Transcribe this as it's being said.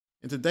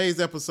In today's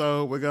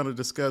episode, we're going to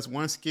discuss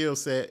one skill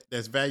set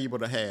that's valuable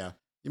to have.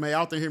 You may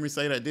often hear me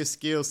say that this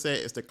skill set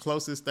is the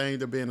closest thing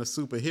to being a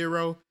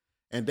superhero,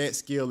 and that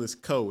skill is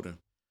coding.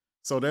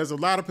 So there's a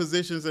lot of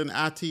positions in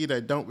IT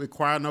that don't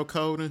require no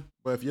coding,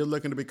 but if you're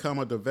looking to become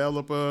a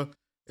developer,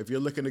 if you're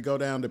looking to go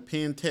down the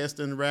pen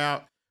testing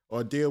route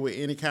or deal with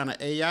any kind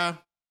of AI,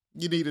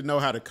 you need to know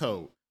how to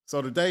code.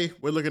 So today,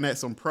 we're looking at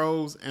some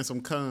pros and some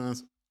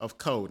cons of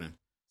coding.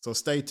 So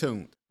stay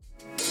tuned.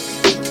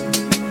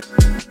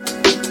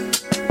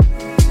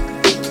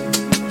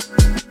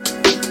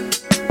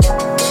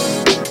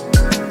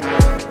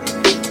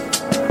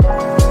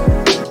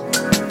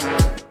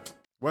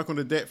 Welcome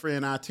to Debt Free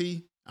in IT.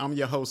 I'm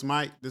your host,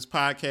 Mike. This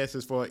podcast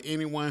is for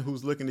anyone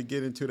who's looking to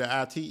get into the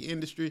IT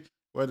industry,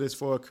 whether it's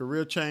for a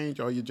career change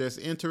or you're just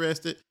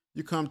interested,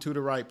 you come to the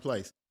right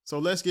place. So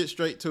let's get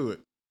straight to it.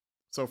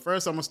 So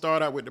first, I'm going to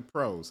start out with the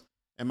pros.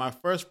 And my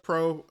first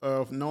pro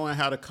of knowing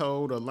how to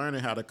code or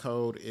learning how to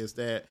code is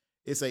that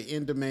it's an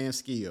in-demand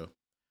skill.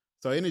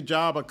 So any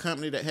job or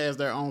company that has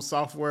their own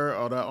software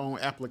or their own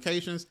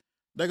applications,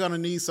 they're going to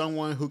need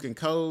someone who can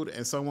code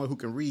and someone who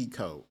can read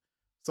code.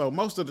 So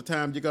most of the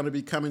time, you're going to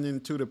be coming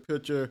into the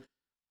picture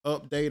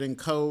updating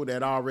code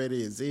that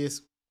already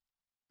exists.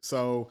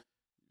 So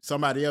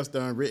somebody else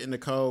done written the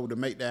code to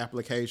make the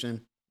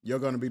application. You're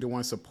going to be the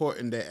one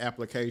supporting that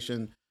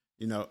application,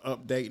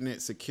 updating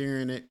it,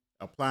 securing it,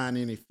 applying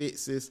any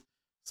fixes.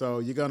 So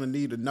you're going to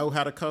need to know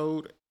how to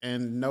code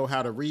and know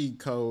how to read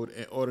code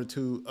in order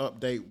to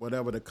update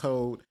whatever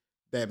code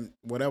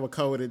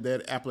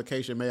that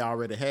application may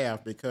already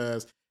have,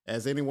 because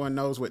as anyone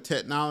knows with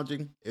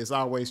technology, it's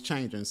always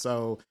changing.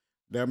 So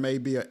there may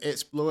be an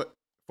exploit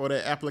for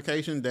that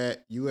application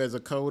that you as a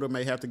coder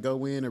may have to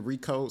go in and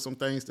recode some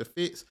things to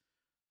fix.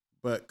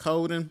 But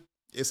coding,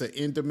 it's an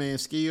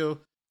in-demand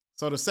skill.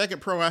 So the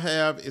second pro I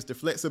have is the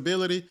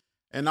flexibility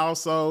and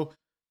also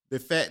the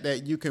fact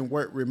that you can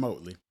work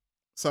remotely.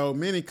 So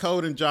many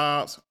coding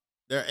jobs,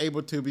 they're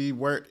able to be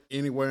worked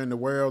anywhere in the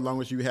world as long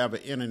as you have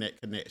an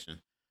internet connection.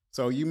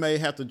 So you may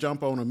have to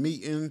jump on a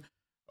meeting,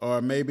 or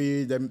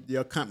maybe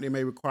your company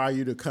may require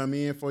you to come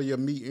in for your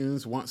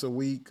meetings once a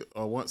week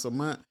or once a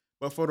month.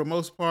 But for the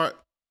most part,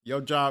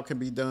 your job can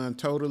be done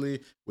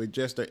totally with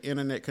just an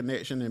internet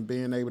connection and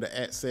being able to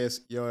access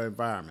your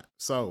environment.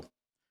 So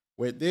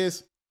with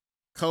this,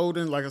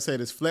 coding, like I said,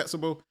 is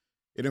flexible.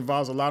 It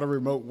involves a lot of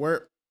remote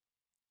work.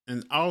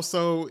 And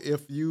also,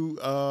 if you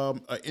are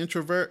an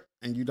introvert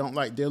and you don't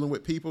like dealing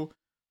with people,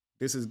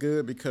 this is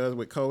good because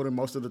with coding,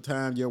 most of the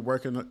time you're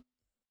working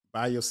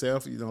by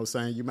yourself.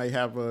 You may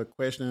have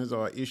questions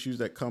or issues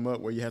that come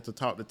up where you have to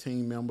talk to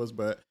team members,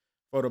 but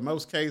for the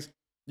most case,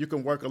 you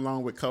can work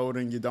along with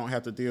coding. You don't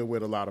have to deal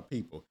with a lot of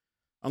people.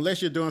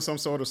 Unless you're doing some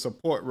sort of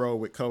support role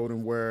with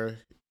coding where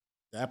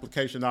the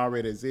application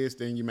already exists,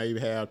 then you may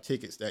have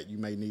tickets that you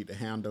may need to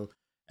handle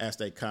as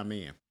they come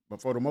in.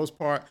 But for the most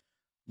part,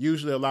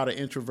 usually a lot of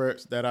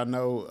introverts that I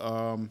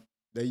know,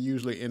 they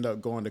usually end up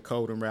going the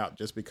coding route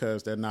just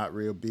because they're not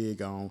real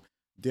big on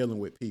dealing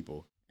with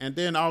people. And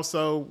then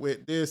also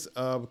with this,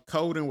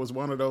 coding was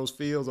one of those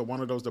fields or one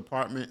of those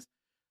departments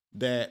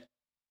that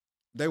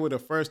they were the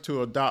first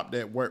to adopt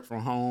that work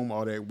from home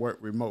or that work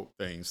remote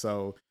thing.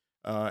 So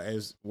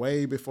as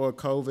way before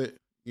COVID,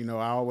 I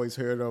always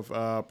heard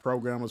of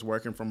programmers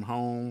working from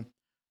home,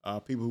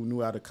 people who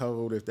knew how to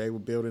code. If they were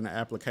building an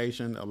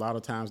application, a lot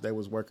of times they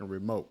was working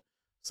remote.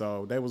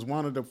 So they was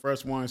one of the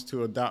first ones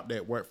to adopt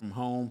that work from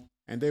home.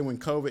 And then when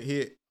COVID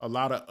hit, a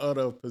lot of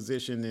other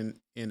positions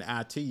in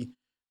IT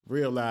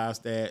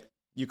realized that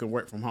you can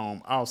work from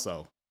home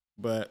also.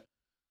 But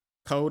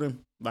coding,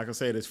 like I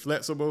said, is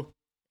flexible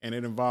and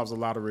it involves a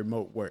lot of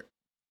remote work.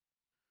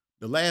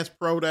 The last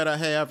pro that I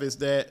have is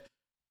that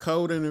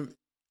coding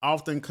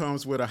often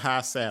comes with a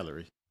high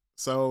salary.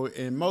 So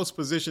in most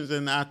positions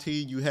in IT,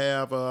 you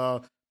have,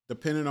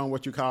 depending on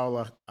what you call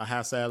a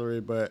high salary,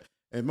 but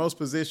in most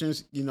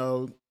positions,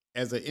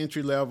 as an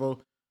entry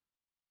level,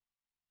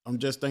 I'm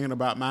just thinking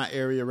about my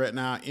area right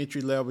now,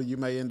 entry level, you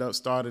may end up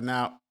starting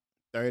out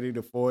 30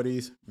 to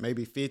 40s,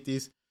 maybe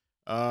 50s.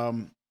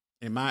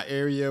 In my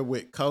area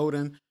with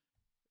coding,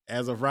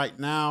 as of right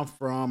now,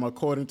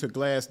 according to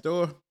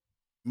Glassdoor,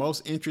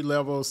 most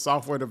entry-level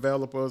software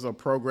developers or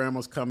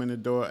programmers come in the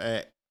door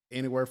at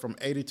anywhere from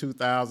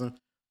 $82,000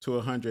 to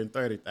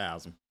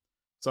 $130,000.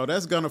 So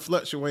that's going to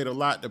fluctuate a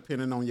lot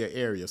depending on your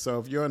area. So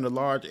if you're in a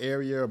large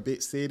area, a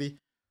big city,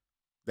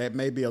 that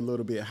may be a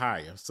little bit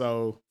higher.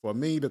 So for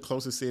me, the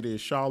closest city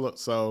is Charlotte,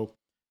 so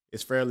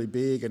it's fairly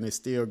big and it's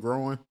still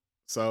growing.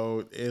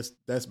 So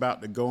that's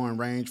about the going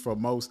range for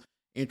most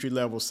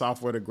entry-level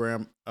software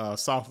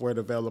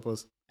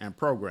developers and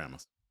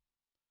programmers.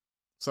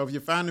 So if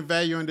you're finding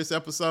value in this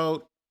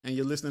episode and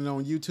you're listening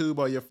on YouTube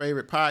or your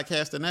favorite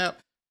podcasting app,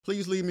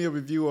 please leave me a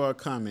review or a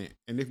comment.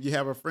 And if you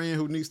have a friend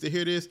who needs to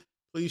hear this,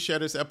 please share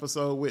this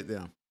episode with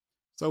them.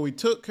 So we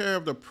took care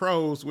of the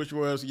pros, which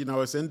was,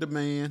 it's in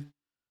demand,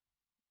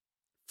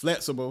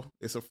 flexible.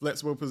 It's a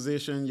flexible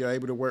position. You're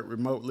able to work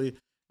remotely.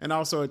 And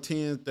also it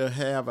tends to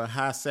have a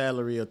high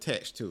salary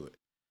attached to it.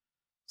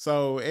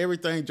 So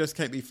everything just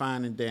can't be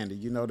fine and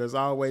dandy. There's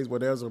always, where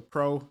there's a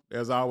pro,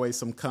 there's always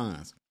some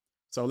cons.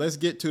 So let's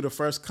get to the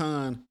first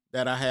con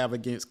that I have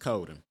against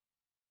coding.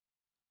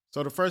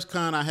 So the first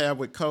con I have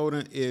with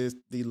coding is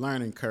the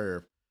learning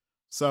curve.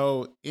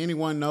 So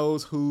anyone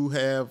knows who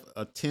have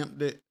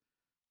attempted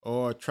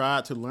or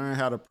tried to learn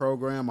how to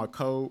program or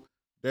code,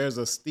 there's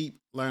a steep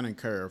learning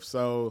curve.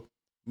 So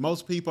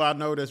most people I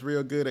know that's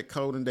real good at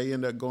coding, they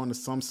end up going to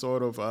some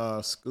sort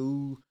of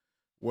school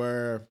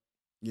where,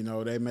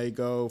 they may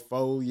go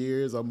 4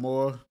 years or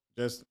more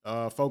just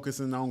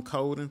focusing on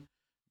coding.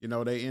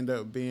 They end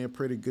up being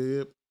pretty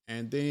good.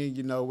 And then,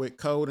 with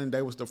coding,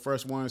 they was the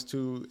first ones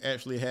to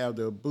actually have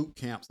the boot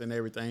camps and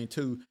everything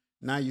too.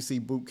 Now you see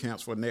boot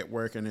camps for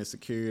networking and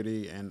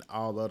security and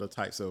all other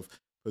types of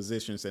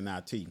positions in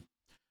IT.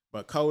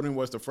 But coding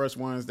was the first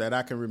ones that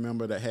I can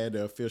remember that had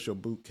the official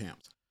boot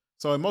camps.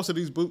 So in most of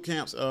these boot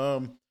camps,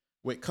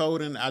 with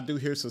coding, I do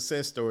hear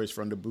success stories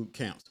from the boot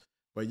camps.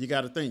 But you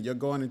got to think, you're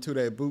going into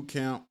that boot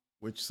camp,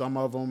 which some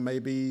of them may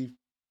be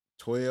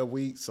 12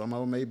 weeks, some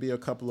of them may be a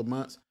couple of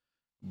months,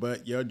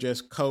 but you're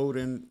just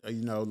coding,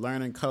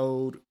 learning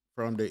code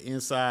from the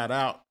inside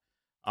out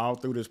all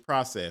through this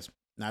process.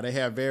 Now they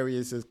have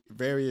various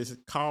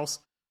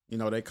costs.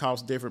 They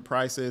cost different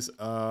prices.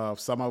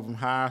 Some of them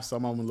high,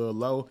 some of them a little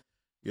low.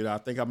 I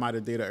think I might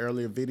have did an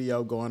earlier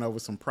video going over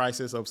some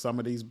prices of some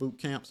of these boot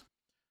camps,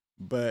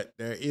 but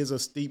there is a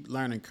steep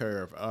learning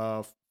curve.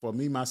 For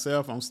me,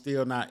 myself, I'm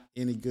still not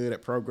any good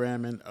at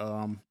programming.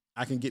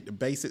 I can get the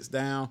basics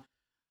down,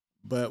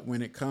 but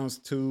when it comes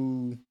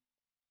to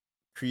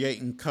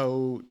creating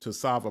code to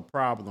solve a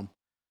problem,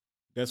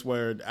 that's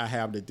where I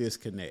have the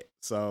disconnect.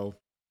 So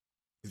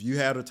if you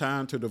have the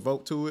time to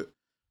devote to it,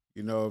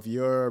 if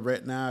you're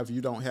right now, if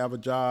you don't have a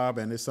job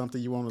and it's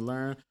something you want to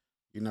learn,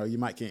 you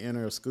might can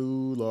enter a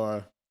school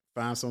or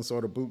find some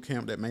sort of boot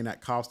camp that may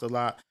not cost a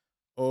lot,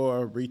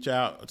 or reach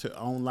out to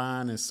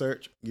online and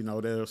search.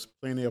 There's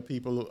plenty of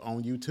people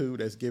on YouTube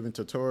that's giving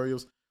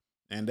tutorials,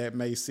 and that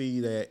may see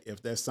that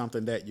if that's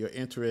something that you're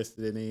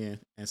interested in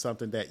and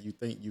something that you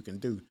think you can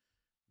do.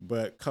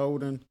 But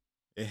coding,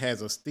 it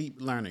has a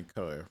steep learning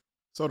curve.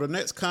 So the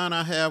next con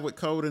I have with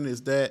coding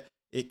is that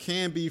it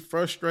can be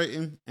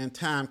frustrating and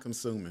time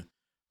consuming.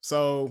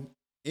 So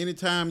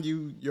anytime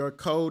you're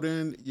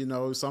coding,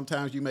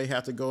 sometimes you may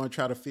have to go and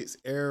try to fix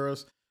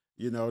errors.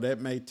 That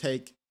may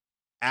take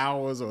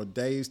hours or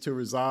days to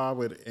resolve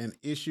with an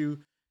issue.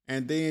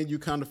 And then you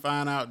come to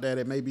find out that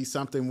it may be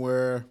something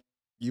where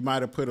you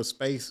might have put a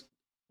space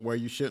where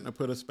you shouldn't have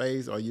put a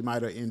space, or you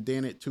might have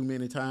indented too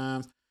many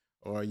times,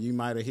 or you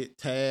might have hit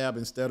tab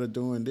instead of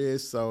doing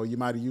this. So you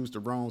might have used the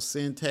wrong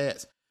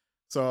syntax.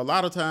 So a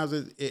lot of times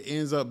it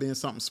ends up being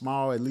something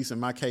small, at least in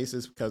my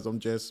cases, because I'm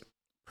just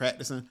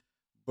practicing.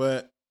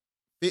 But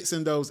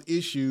fixing those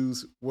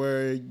issues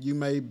where you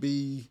may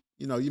be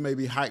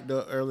hyped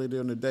up earlier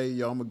in the day, I'm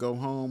going to go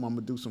home, I'm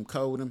going to do some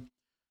coding.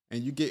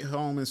 And you get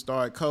home and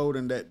start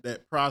coding,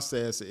 that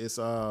process is,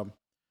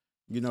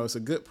 it's a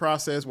good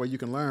process where you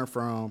can learn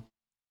from.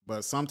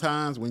 But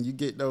sometimes when you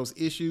get those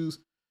issues,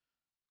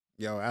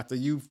 after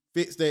you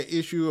fix that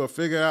issue or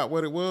figure out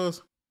what it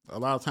was, a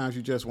lot of times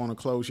you just want to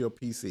close your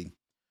PC.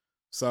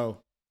 So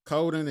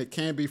coding, it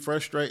can be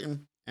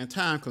frustrating and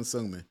time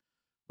consuming.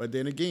 But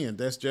then again,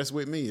 that's just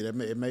with me.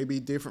 It may be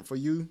different for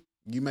you.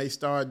 You may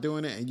start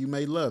doing it and you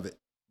may love it.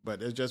 But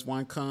there's just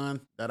one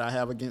con that I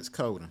have against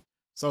coding.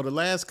 So the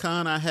last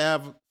con I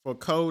have for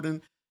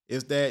coding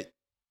is that,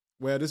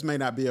 well, this may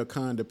not be a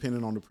con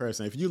depending on the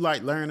person. If you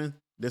like learning,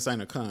 this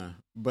ain't a con.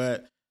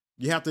 But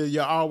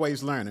you're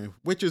always learning,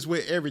 which is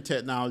with every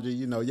technology.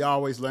 You're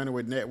always learning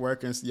with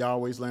networking. You're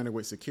always learning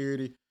with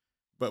security.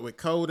 But with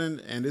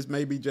coding, and this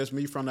may be just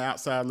me from the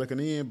outside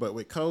looking in, but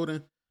with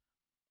coding,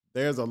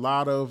 there's a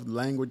lot of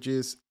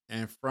languages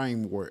and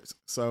frameworks.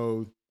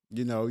 So,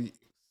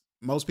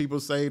 most people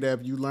say that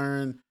if you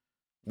learn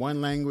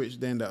one language,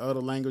 then the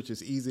other language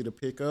is easy to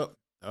pick up.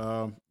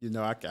 I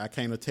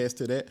can't attest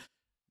to that.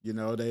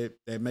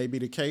 That may be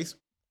the case.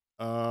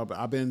 But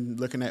I've been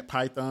looking at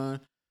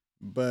Python,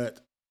 but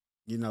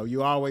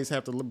you always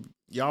have to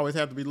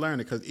be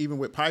learning, because even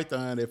with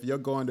Python, if you're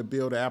going to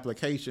build an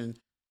application,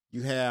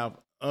 you have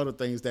other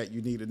things that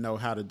you need to know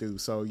how to do.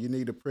 So you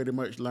need to pretty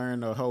much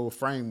learn the whole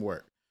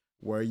framework,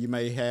 where you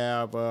may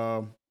have,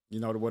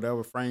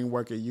 whatever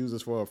framework it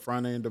uses for a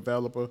front end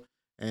developer,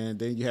 and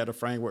then you have a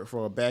framework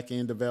for a back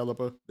end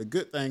developer. The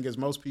good thing is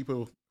most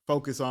people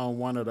focus on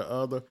one or the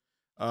other.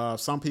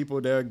 Some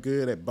people, they're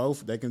good at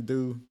both. They can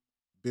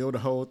build the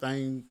whole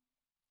thing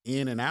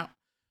in and out.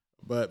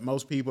 But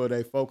most people,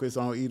 they focus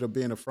on either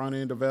being a front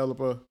end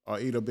developer or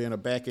either being a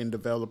back end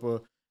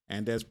developer,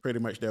 and that's pretty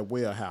much their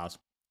wheelhouse.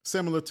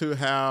 Similar to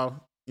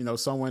how,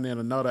 someone in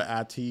another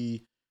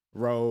IT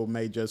role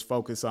may just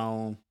focus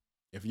on,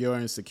 if you're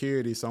in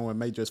security, someone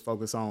may just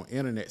focus on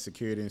internet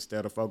security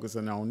instead of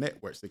focusing on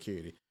network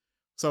security.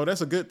 So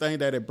that's a good thing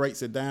that it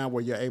breaks it down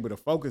where you're able to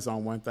focus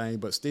on one thing,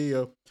 but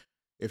still,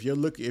 if you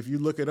look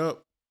it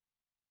up,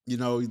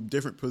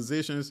 different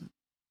positions,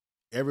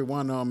 every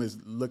one of them is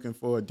looking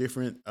for a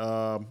different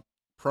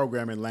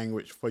programming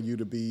language for you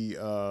to be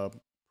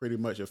pretty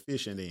much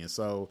efficient in.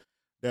 So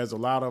there's a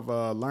lot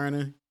of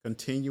learning,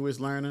 continuous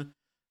learning,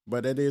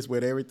 but it is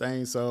with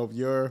everything. So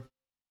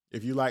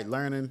if you like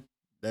learning,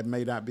 that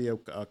may not be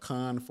a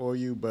con for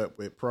you, but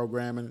with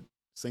programming,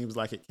 seems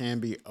like it can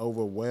be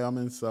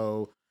overwhelming.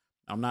 So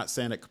I'm not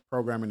saying that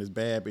programming is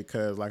bad,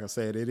 because like I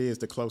said, it is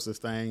the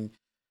closest thing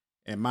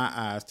in my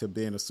eyes to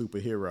being a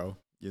superhero,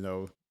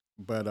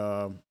 but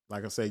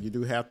like I said, you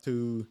do have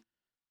to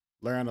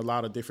learn a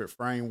lot of different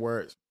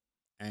frameworks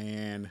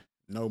and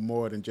know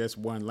more than just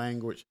one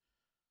language.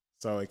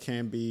 So it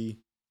can be,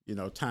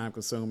 time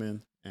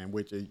consuming, and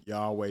which you're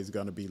always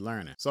going to be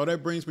learning. So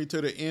that brings me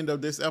to the end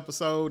of this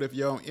episode. If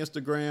you're on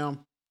Instagram,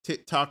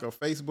 TikTok, or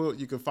Facebook,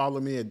 you can follow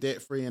me at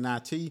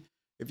DebtFreeInIT.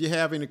 If you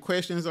have any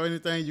questions or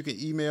anything, you can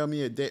email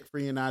me at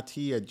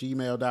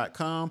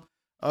debtfreeinit@gmail.com.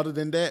 Other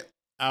than that,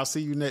 I'll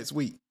see you next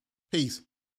week. Peace.